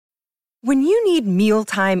When you need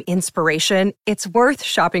mealtime inspiration, it's worth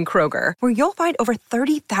shopping Kroger, where you'll find over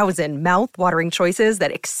 30,000 mouth-watering choices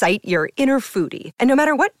that excite your inner foodie. And no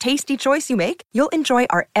matter what tasty choice you make, you'll enjoy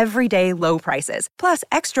our everyday low prices, plus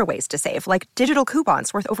extra ways to save, like digital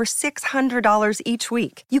coupons worth over $600 each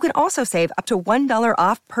week. You can also save up to $1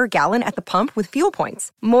 off per gallon at the pump with fuel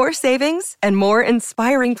points. More savings and more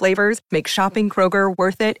inspiring flavors make shopping Kroger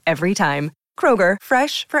worth it every time. Kroger,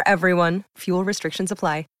 fresh for everyone. Fuel restrictions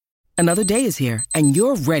apply. Another day is here, and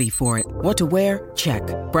you're ready for it. What to wear? Check.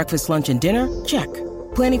 Breakfast, lunch, and dinner? Check.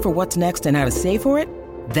 Planning for what's next and how to save for it?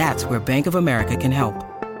 That's where Bank of America can help.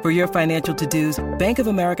 For your financial to-dos, Bank of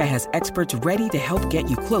America has experts ready to help get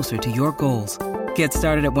you closer to your goals. Get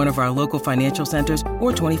started at one of our local financial centers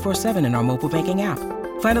or 24/7 in our mobile banking app.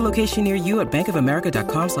 Find a location near you at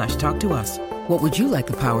bankofamerica.com/talktous. What would you like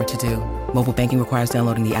the power to do? Mobile banking requires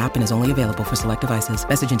downloading the app and is only available for select devices.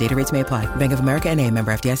 Message and data rates may apply. Bank of America N.A.,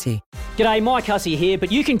 member FDIC. G'day, Mike Hussey here,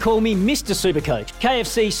 but you can call me Mr. Supercoach.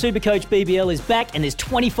 KFC Supercoach BBL is back and there's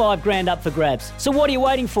 25 grand up for grabs. So what are you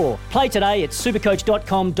waiting for? Play today at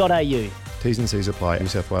supercoach.com.au. T's and C's apply. New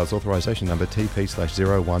South Wales authorisation number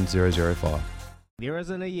TP/01005. There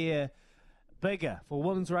isn't a year bigger for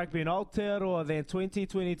women's rugby in Aotearoa than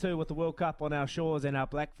 2022 with the World Cup on our shores and our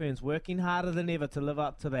Black Ferns working harder than ever to live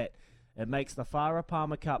up to that. It makes the Farah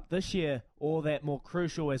Palmer Cup this year all that more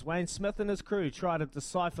crucial as Wayne Smith and his crew try to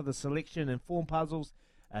decipher the selection and form puzzles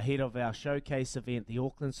ahead of our showcase event. The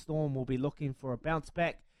Auckland Storm will be looking for a bounce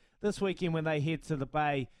back this weekend when they head to the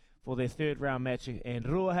Bay for their third round match, and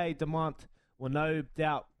Ruahei Demont will no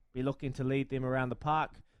doubt be looking to lead them around the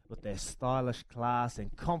park with their stylish class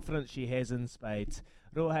and confidence she has in spades.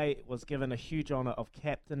 Ruahei was given a huge honour of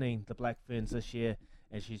captaining the Black Ferns this year,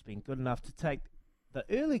 and she's been good enough to take the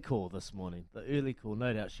early call this morning. The early call,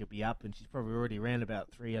 no doubt she'll be up, and she's probably already ran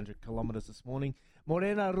about 300 kilometres this morning.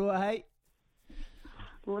 Morena, Ruahei.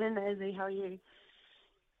 Morena, Izzy, how are you?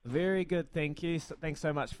 Very good, thank you. Thanks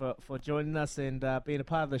so much for joining us and being a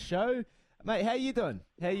part of the show. Mate, how you doing?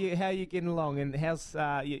 How you getting along? And how's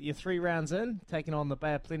your 3 rounds in, taking on the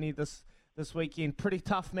Bay of Plenty this weekend? Pretty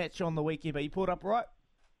tough match on the weekend, but you pulled up right?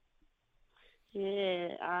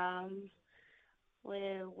 Yeah,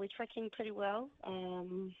 we're tracking pretty well.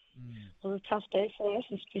 It was a tough day for us,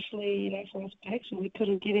 especially for us backs, and we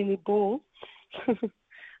couldn't get any ball.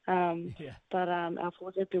 But our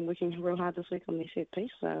forwards have been working real hard this week on their set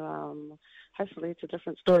piece, so hopefully it's a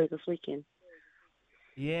different story this weekend.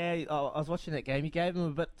 Yeah, I was watching that game. You gave them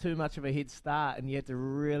a bit too much of a head start, and you had to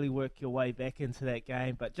really work your way back into that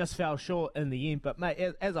game, but just fell short in the end. But, mate,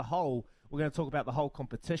 as a whole, we're going to talk about the whole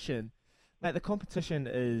competition. Mate, the competition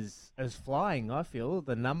is flying, I feel.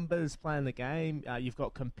 The numbers playing the game. You've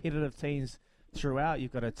got competitive teams throughout.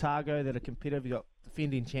 You've got Otago that are competitive. You've got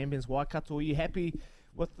defending champions, Waikato. Are you happy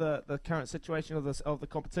with the current situation of the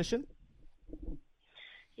competition?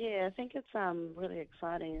 Yeah, I think it's really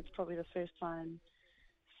exciting. It's probably the first time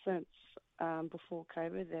since before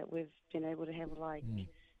COVID that we've been able to have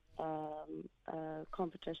a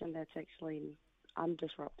competition that's actually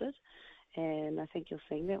undisrupted, and I think you're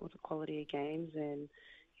seeing that with the quality of games and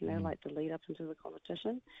the lead up into the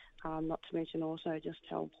competition. Not to mention also just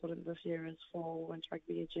how important this year is for women's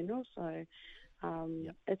rugby in general. So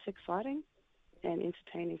it's exciting and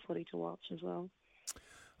entertaining footy to watch as well.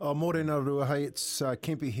 Oh, Morena Ruahei, it's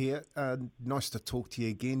Kempi here. Nice to talk to you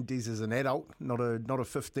again. Des is an adult, not a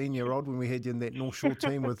 15-year-old when we had you in that North Shore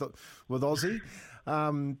team with Aussie.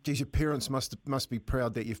 Your parents must be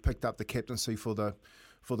proud that you've picked up the captaincy for the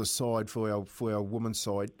side, for our women's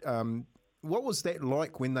side. What was that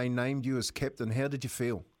like when they named you as captain? How did you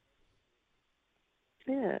feel?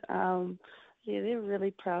 Yeah, they're really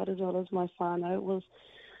proud as well as my whānau. It was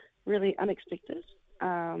really unexpected.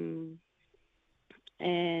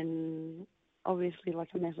 And obviously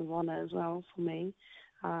a massive honour as well for me.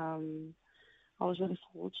 I was really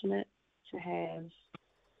fortunate to have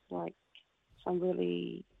some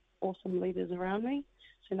really awesome leaders around me.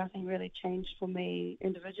 So nothing really changed for me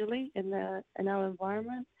individually in our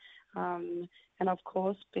environment. And of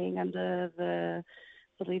course, being under the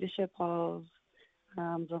leadership of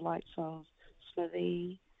the likes of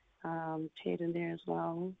Smithy, Ted in there as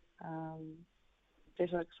well. They're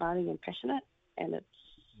so exciting and passionate. And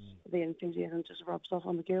the enthusiasm just rubs off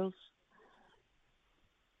on the girls.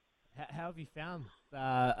 How have you found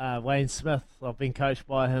Wayne Smith? I've been coached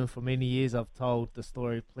by him for many years. I've told the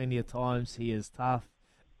story plenty of times. He is tough,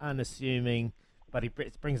 unassuming, but he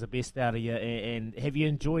brings the best out of you. And have you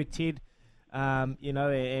enjoyed Ted, and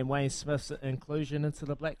Wayne Smith's inclusion into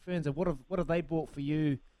the Black Ferns? And what have they brought for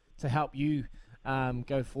you to help you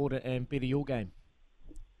go forward and better your game?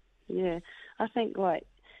 Yeah, I think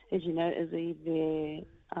as you know, Izzy,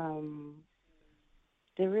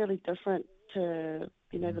 they're really different to,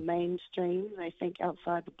 you know, the mainstream. They think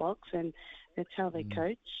outside the box, and that's how they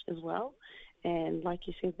coach as well. And like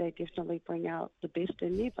you said, they definitely bring out the best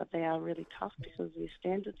in you, but they are really tough because their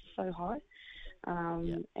standards are so high.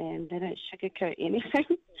 And they don't sugarcoat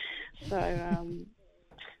anything. So,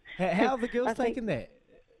 How are the girls taking that?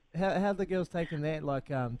 How are the girls taking that?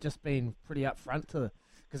 Like, just being pretty upfront to,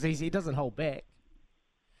 because he doesn't hold back.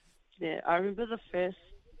 Yeah, I remember the first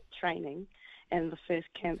training and the first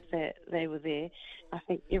camp that they were there. I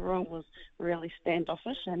think everyone was really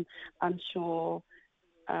standoffish and unsure,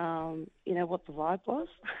 you know, what the vibe was.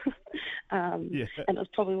 And it was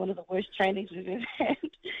probably one of the worst trainings we've ever had.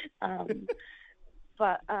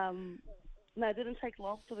 But no, it didn't take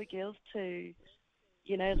long for the girls to,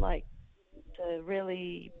 you know, like, to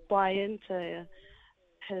really buy into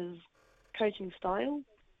his coaching style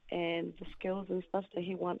and the skills and stuff that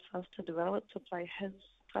he wants us to develop to play his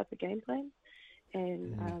type of game plan.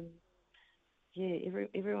 And,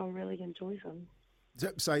 everyone really enjoys him.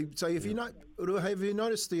 So have you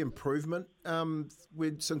noticed the improvement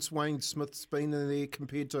since Wayne Smith's been in there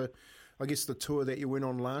compared to, I guess, the tour that you went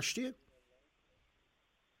on last year?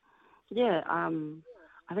 Yeah,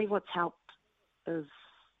 I think what's helped is,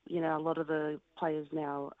 you know, a lot of the players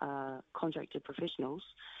now are contracted professionals,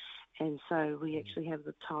 and so we actually have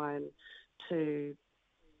the time to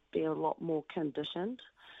be a lot more conditioned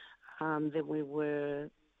than we were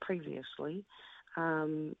previously.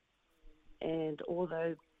 And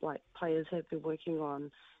although, like, players have been working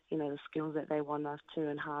on, you know, the skills that they want us to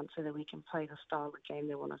enhance so that we can play the style of game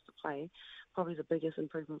they want us to play, probably the biggest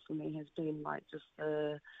improvement for me has been, like, just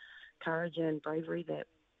the courage and bravery that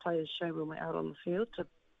players show when we're out on the field to,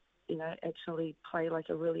 you know, actually play like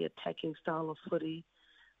a really attacking style of footy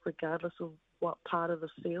regardless of what part of the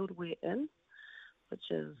field we're in, which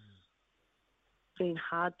has been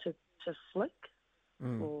hard to flick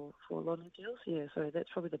for a lot of girls. Yeah, so that's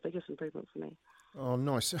probably the biggest improvement for me. Oh,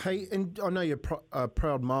 nice. Hey, and I know you're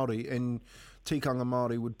proud Māori, and tikanga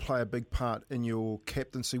Māori would play a big part in your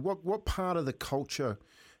captaincy. What part of the culture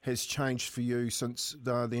has changed for you since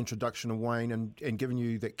the introduction of Wayne and given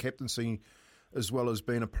you that captaincy as well as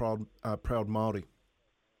being a proud Māori?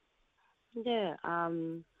 Yeah,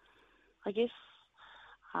 I guess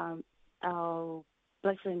our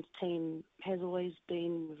Black Ferns team has always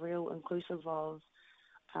been real inclusive of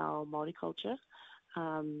our Māori culture.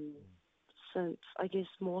 Since, I guess,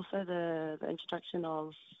 more so the introduction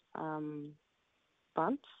of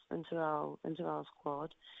Bunce into our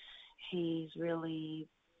squad, he's really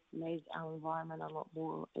made our environment a lot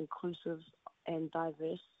more inclusive and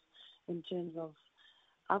diverse in terms of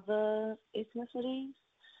other ethnicities,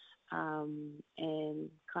 and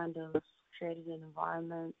kind of created an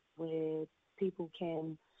environment where people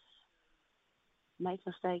can make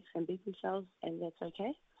mistakes and beat themselves, and that's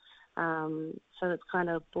okay. So it's kind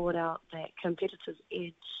of brought out that competitive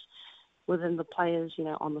edge within the players, you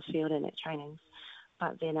know, on the field and at trainings.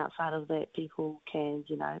 But then outside of that, people can,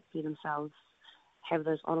 you know, be themselves, have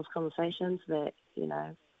those honest conversations that, you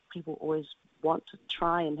know, people always want to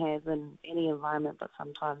try and have in any environment, but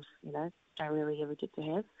sometimes, you know, don't really ever get to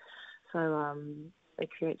have. So it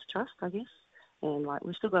creates trust, I guess. And, like,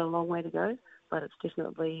 we've still got a long way to go, but it's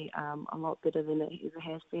definitely a lot better than it ever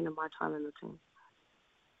has been in my time in the team.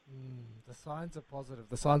 The signs are positive.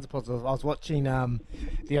 I was watching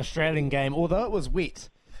the Australian game. Although it was wet,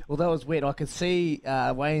 I could see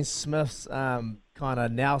Wayne Smith's kind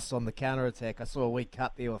of nous on the counter-attack. I saw a wee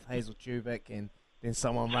cut there with Hazel Tubic and then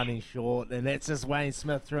someone running short. And that's just Wayne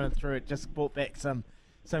Smith through and through. It just brought back some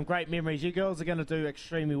great memories. You girls are going to do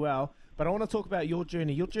extremely well. But I want to talk about your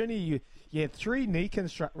journey. You had 3 knee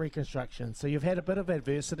reconstructions. So you've had a bit of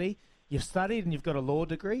adversity. You've studied and you've got a law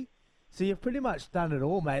degree. So you've pretty much done it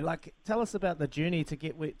all, mate. Like, tell us about the journey to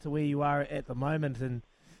get to where you are at the moment, and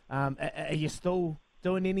are you still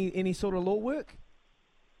doing any sort of law work?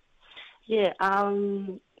 Yeah,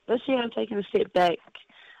 this year I'm taking a step back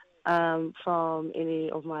from any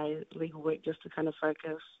of my legal work just to kind of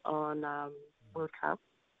focus on World Cup.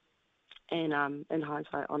 And in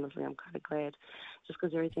hindsight, honestly, I'm kind of glad, just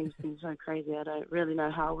because everything's been so crazy. I don't really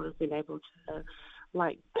know how I would have been able to,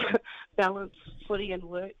 like, balance footy and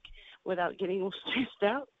work without getting all stressed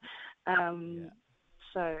out.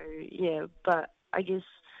 So, yeah, but I guess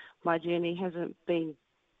my journey hasn't been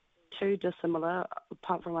too dissimilar,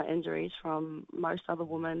 apart from my injuries, from most other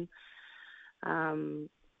women, you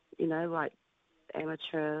know, like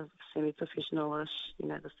amateur, semi-professional-ish, you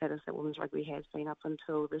know, the status that women's rugby has been up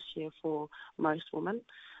until this year for most women.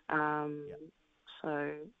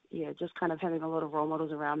 So, yeah, just kind of having a lot of role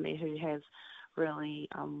models around me who have really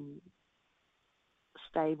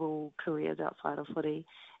stable careers outside of footy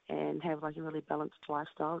and have like a really balanced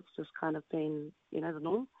lifestyle. It's just kind of been, the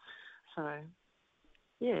norm. So,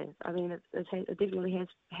 yeah, I mean, it definitely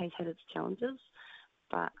has had its challenges,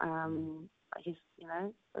 but I guess,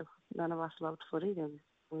 if none of us loved footy, then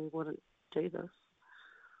we wouldn't do this.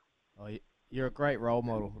 Oh, you're a great role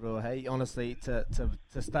model, Ruahei. Honestly, to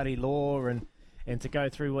study law and to go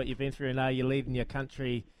through what you've been through, and now you're leading your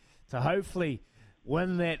country to hopefully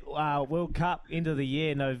win that World Cup end of the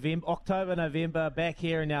year, October, November, back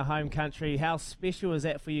here in our home country. How special is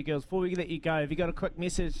that for you girls? Before we let you go, have you got a quick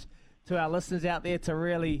message to our listeners out there to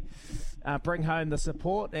really bring home the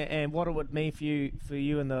support and what it would mean for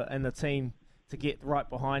you and the team to get right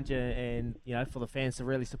behind you and, for the fans to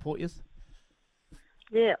really support you?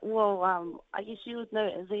 Yeah, well, I guess you would know,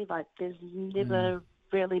 Izzy, like there's never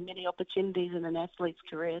really many opportunities in an athlete's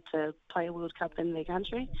career to play a World Cup in their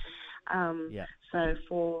country. So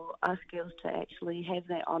for us girls to actually have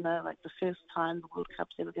that honour, like the first time the World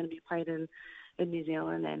Cup's ever going to be played in New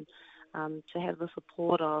Zealand, and to have the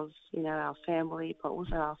support of, our family, but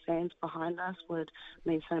also our fans behind us would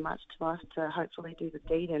mean so much to us to hopefully do the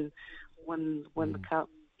deed and win the Cup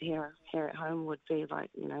here at home would be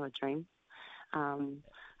like, a dream.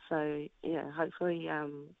 Hopefully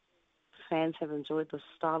fans have enjoyed the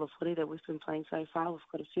style of footy that we've been playing so far. We've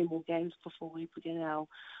got a few more games before we begin our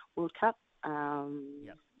World Cup on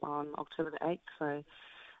October the 8th. So,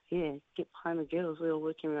 get behind the girls. We're all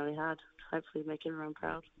working really hard to hopefully make everyone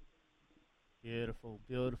proud. Beautiful,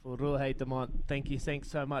 beautiful. Ruahei Demant,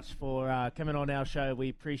 thanks so much for coming on our show. We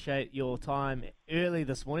appreciate your time early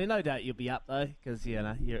this morning. No doubt you'll be up, though, because, you're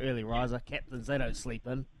an early riser. Captains, they don't sleep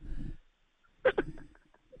in.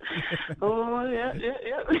 Oh, yeah.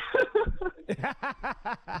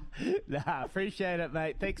 Appreciate it,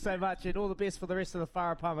 mate. Thanks so much, and all the best for the rest of the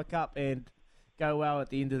Farah Palmer Cup, and go well at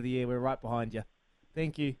the end of the year. We're right behind you.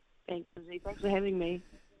 Thank you. Thanks, Izzy. Thanks for having me.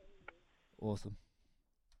 Awesome.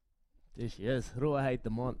 There she is, Ruahei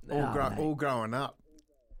Demant. All growing up,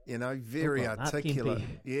 very articulate.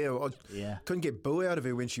 Couldn't get boo out of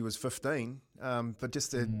her when she was 15, but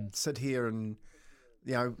just to sit here and,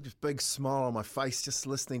 just big smile on my face, just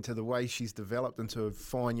listening to the way she's developed into a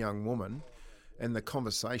fine young woman and the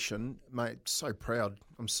conversation, mate, so proud.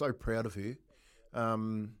 I'm so proud of her.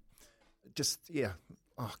 Oh,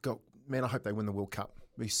 God, man, I hope they win the World Cup.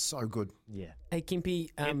 It'll be so good. Yeah. Hey, Kempi.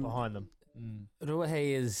 Get behind them.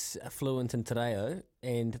 Ruahei is fluent in te reo,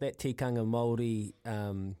 and that tikanga Māori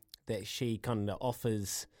that she kind of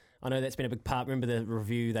offers, I know that's been a big part. Remember the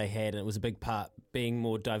review they had, and it was a big part being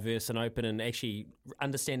more diverse and open and actually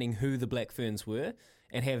understanding who the Black Ferns were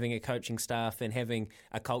and having a coaching staff and having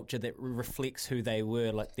a culture that reflects who they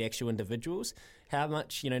were, like the actual individuals. How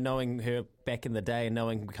much, knowing her back in the day and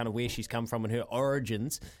knowing kind of where she's come from and her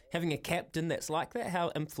origins, having a captain that's like that,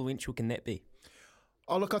 how influential can that be?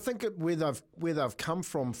 Oh, look, I think where they've come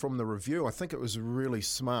from the review, I think it was really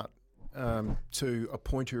smart to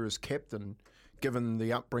appoint her as captain, given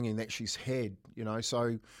the upbringing that she's had,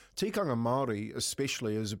 So tikanga Māori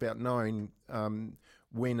especially is about knowing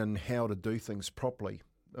when and how to do things properly.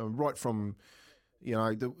 Right from,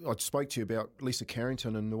 I spoke to you about Lisa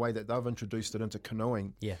Carrington and the way that they've introduced it into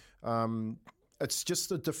canoeing. Yeah. It's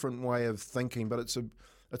just a different way of thinking, but it's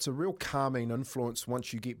a real calming influence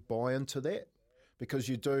once you get buy into that. Because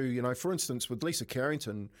you do, for instance, with Lisa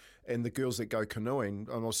Carrington and the girls that go canoeing,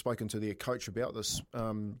 and I've spoken to their coach about this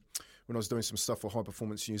when I was doing some stuff for High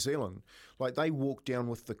Performance New Zealand. Like they walk down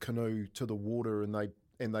with the canoe to the water and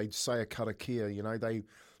they say a karakia.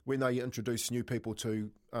 When they introduce new people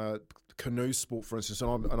to canoe sport, for instance,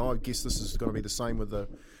 and I guess this is going to be the same with the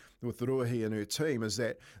Ruahei and her team, is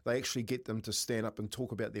that they actually get them to stand up and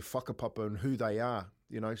talk about their whakapapa and who they are.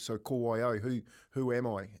 So ko waio, who am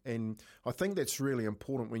I? And I think that's really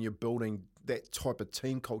important when you're building that type of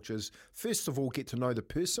team cultures. First of all, get to know the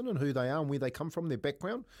person and who they are and where they come from, their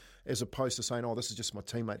background, as opposed to saying, oh, this is just my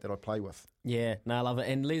teammate that I play with. Yeah, no, I love it.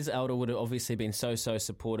 And Les Elder would have obviously been so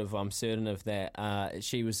supportive, I'm certain of that.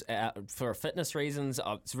 She was out for fitness reasons.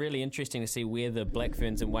 It's really interesting to see where the Black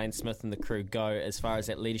Ferns and Wayne Smith and the crew go as far as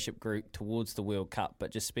that leadership group towards the World Cup.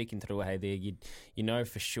 But just speaking to Ruahei there, you know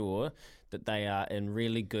for sure that they are in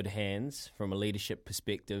really good hands from a leadership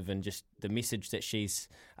perspective, and just the message that she's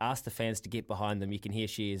asked the fans to get behind them. You can hear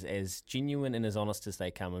she is as genuine and as honest as they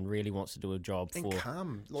come and really wants to do a job and for...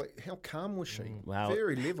 calm. Like, how calm was she? Wow.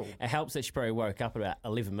 Very level. It helps that she probably woke up about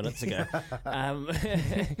 11 minutes ago.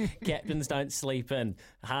 Captains don't sleep in.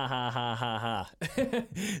 Ha, ha, ha, ha, ha.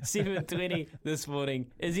 7:20 this morning.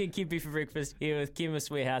 Izzy and Kempi for breakfast here with Chemist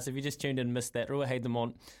Warehouse. If you just tuned in and missed that, Ruahei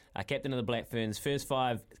Demant captain of the Black Ferns. First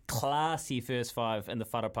five, classy first five in the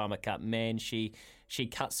Wharapama Cup. Man, she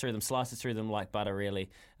cuts through them, slices through them like butter, really.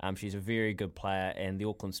 She's a very good player, and the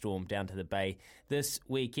Auckland Storm down to the Bay this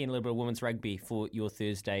weekend. Liberal Women's Rugby for your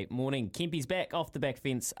Thursday morning. Kempy's back off the back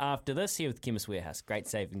fence after this here with Chemist Warehouse. Great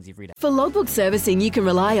savings every day. For logbook servicing you can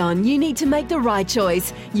rely on, you need to make the right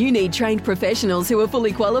choice. You need trained professionals who are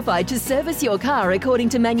fully qualified to service your car according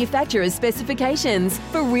to manufacturer's specifications.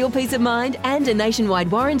 For real peace of mind and a nationwide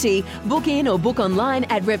warranty, book in or book online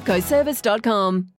at repcoservice.com.